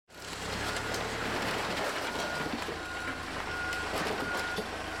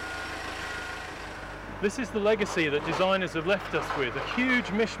This is the legacy that designers have left us with, a huge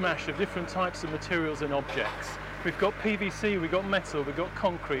mishmash of different types of materials and objects. We've got PVC, we've got metal, we've got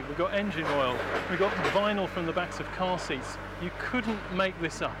concrete, we've got engine oil, we've got vinyl from the backs of car seats. You couldn't make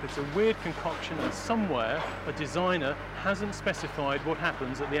this up. It's a weird concoction, and somewhere a designer hasn't specified what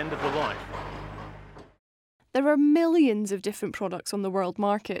happens at the end of the life. There are millions of different products on the world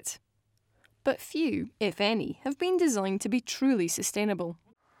market, but few, if any, have been designed to be truly sustainable.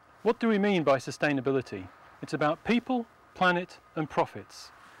 What do we mean by sustainability? It's about people, planet and profits.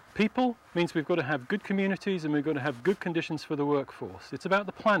 People means we've got to have good communities and we've got to have good conditions for the workforce. It's about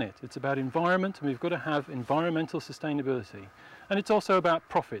the planet, it's about environment, and we've got to have environmental sustainability. And it's also about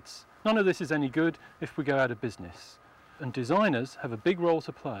profits. None of this is any good if we go out of business. And designers have a big role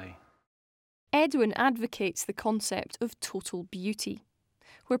to play. Edwin advocates the concept of total beauty,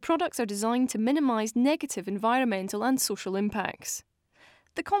 where products are designed to minimise negative environmental and social impacts.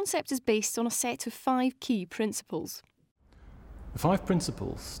 The concept is based on a set of 5 key principles. The 5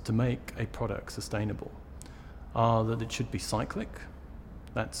 principles to make a product sustainable are that it should be cyclic,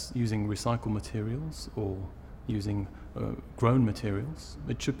 that's using recycled materials or using grown materials.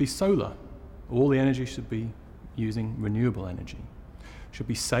 It should be solar, all the energy should be using renewable energy. It should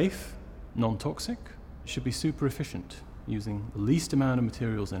be safe, non-toxic. It should be super efficient, using the least amount of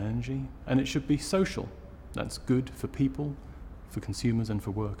materials and energy. And it should be social, that's good for people, for consumers and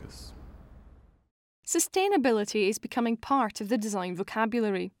for workers. Sustainability is becoming part of the design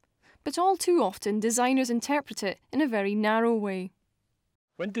vocabulary, but all too often designers interpret it in a very narrow way.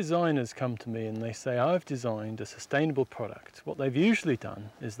 When designers come to me and they say, I've designed a sustainable product, what they've usually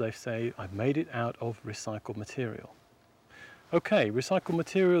done is they say, I've made it out of recycled material. Okay, recycled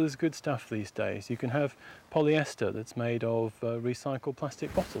material is good stuff these days. You can have polyester that's made of recycled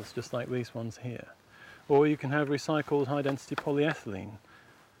plastic bottles, just like these ones here. Or you can have recycled high-density polyethylene.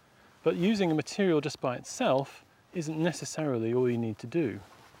 But using a material just by itself isn't necessarily all you need to do.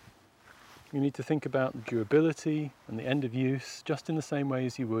 You need to think about durability and the end of use just in the same way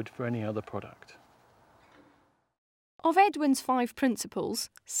as you would for any other product. Of Edwin's 5 principles,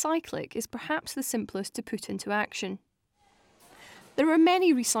 cyclic is perhaps the simplest to put into action. There are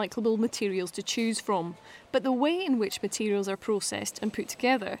many recyclable materials to choose from, but the way in which materials are processed and put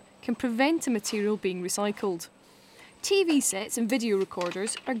together can prevent a material being recycled. TV sets and video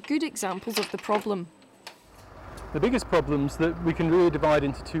recorders are good examples of the problem. The biggest problem's that we can really divide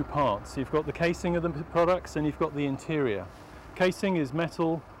into 2 parts. You've got the casing of the products and you've got the interior. Casing is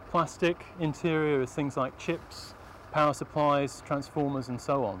metal, plastic, interior is things like chips, power supplies, transformers and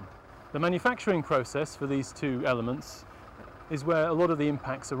so on. The manufacturing process for these 2 elements is where a lot of the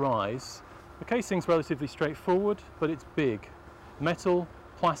impacts arise. The casing's relatively straightforward, but it's big. Metal,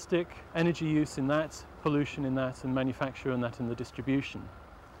 plastic, energy use in that, pollution in that, and manufacture in that and the distribution.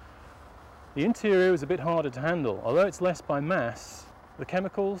 The interior is a bit harder to handle. Although it's less by mass, the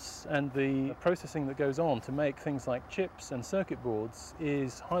chemicals and the processing that goes on to make things like chips and circuit boards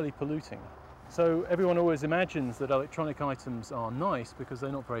is highly polluting. So everyone always imagines that electronic items are nice because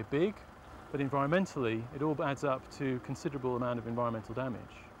they're not very big, but environmentally it all adds up to considerable amount of environmental damage.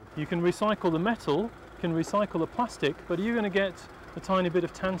 You can recycle the metal, you can recycle the plastic, but are you going to get the tiny bit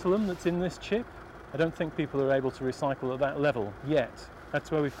of tantalum that's in this chip? I don't think people are able to recycle at that level yet. That's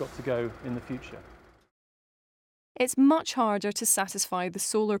where we've got to go in the future. It's much harder to satisfy the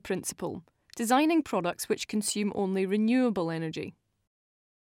solar principle, designing products which consume only renewable energy.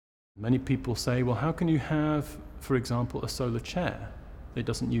 Many people say, well, how can you have, for example, a solar chair? It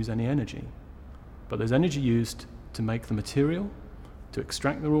doesn't use any energy. But there's energy used to make the material, to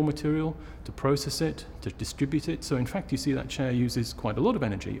extract the raw material, to process it, to distribute it. So in fact, you see that chair uses quite a lot of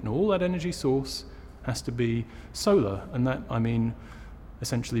energy, and all that energy source has to be solar, and that, I mean,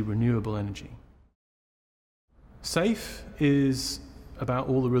 essentially renewable energy. Safe is about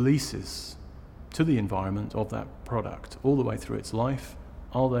all the releases to the environment of that product, all the way through its life.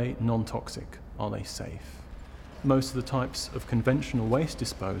 Are they non-toxic? Are they safe? Most of the types of conventional waste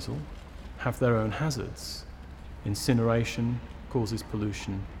disposal have their own hazards. Incineration causes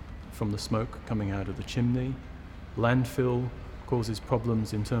pollution from the smoke coming out of the chimney. Landfill causes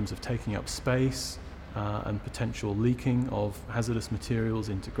problems in terms of taking up space and potential leaking of hazardous materials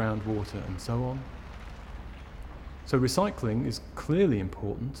into groundwater and so on. So recycling is clearly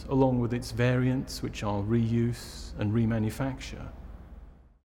important, along with its variants, which are reuse and remanufacture.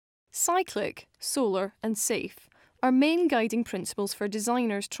 Cyclic, solar and safe are main guiding principles for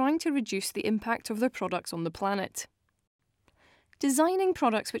designers trying to reduce the impact of their products on the planet. Designing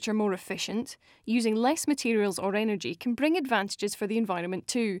products which are more efficient, using less materials or energy, can bring advantages for the environment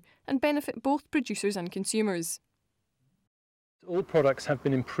too, and benefit both producers and consumers. All products have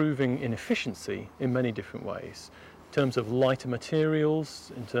been improving in efficiency in many different ways. In terms of lighter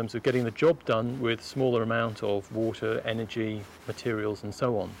materials, in terms of getting the job done with smaller amount of water, energy, materials and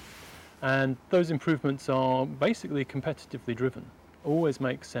so on. And those improvements are basically competitively driven. Always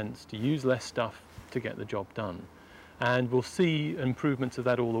makes sense to use less stuff to get the job done. And we'll see improvements of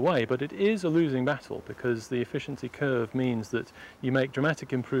that all the way, but it is a losing battle because the efficiency curve means that you make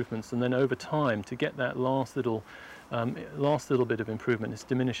dramatic improvements and then over time to get that last little bit of improvement, it's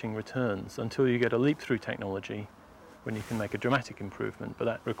diminishing returns until you get a leap through technology when you can make a dramatic improvement, but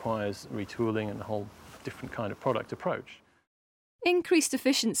that requires retooling and a whole different kind of product approach. Increased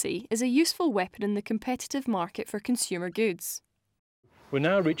efficiency is a useful weapon in the competitive market for consumer goods. We're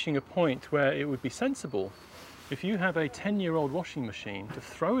now reaching a point where it would be sensible, if you have a 10-year-old washing machine, to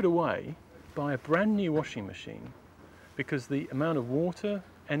throw it away, buy a brand new washing machine, because the amount of water,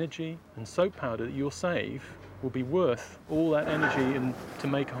 energy and soap powder that you'll save will be worth all that energy to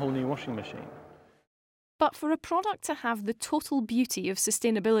make a whole new washing machine. But for a product to have the total beauty of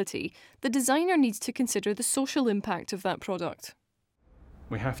sustainability, the designer needs to consider the social impact of that product.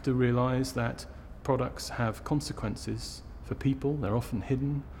 We have to realise that products have consequences for people. They're often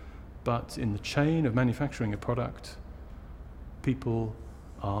hidden, but in the chain of manufacturing a product, people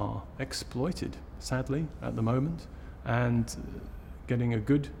are exploited, sadly, at the moment, and getting a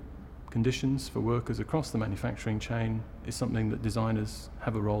good conditions for workers across the manufacturing chain is something that designers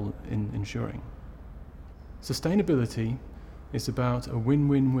have a role in ensuring. Sustainability is about a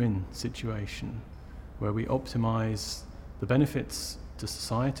win-win-win situation where we optimise the benefits to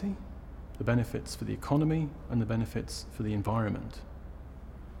society, the benefits for the economy and the benefits for the environment.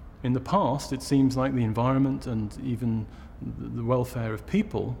 In the past, it seems like the environment and even the welfare of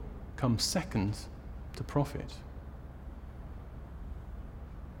people comes second to profit.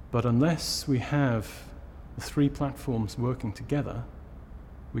 But unless we have the three platforms working together,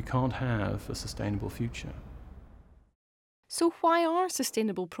 we can't have a sustainable future. So why are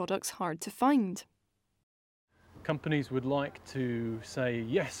sustainable products hard to find? Companies would like to say,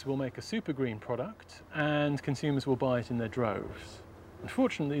 yes, we'll make a super green product and consumers will buy it in their droves.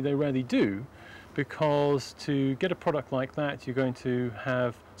 Unfortunately, they rarely do, because to get a product like that, you're going to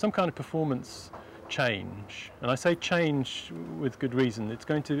have some kind of performance change. And I say change with good reason. It's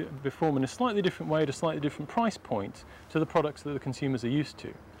going to perform in a slightly different way at a slightly different price point to the products that the consumers are used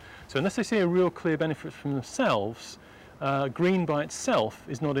to. So unless they see a real clear benefit from themselves, green by itself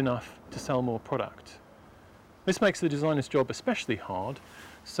is not enough to sell more product. This makes the designer's job especially hard,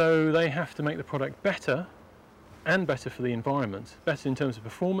 so they have to make the product better and better for the environment, better in terms of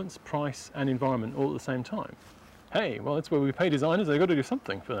performance, price and environment all at the same time. Hey, well, that's where we pay designers, they've got to do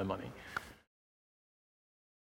something for their money.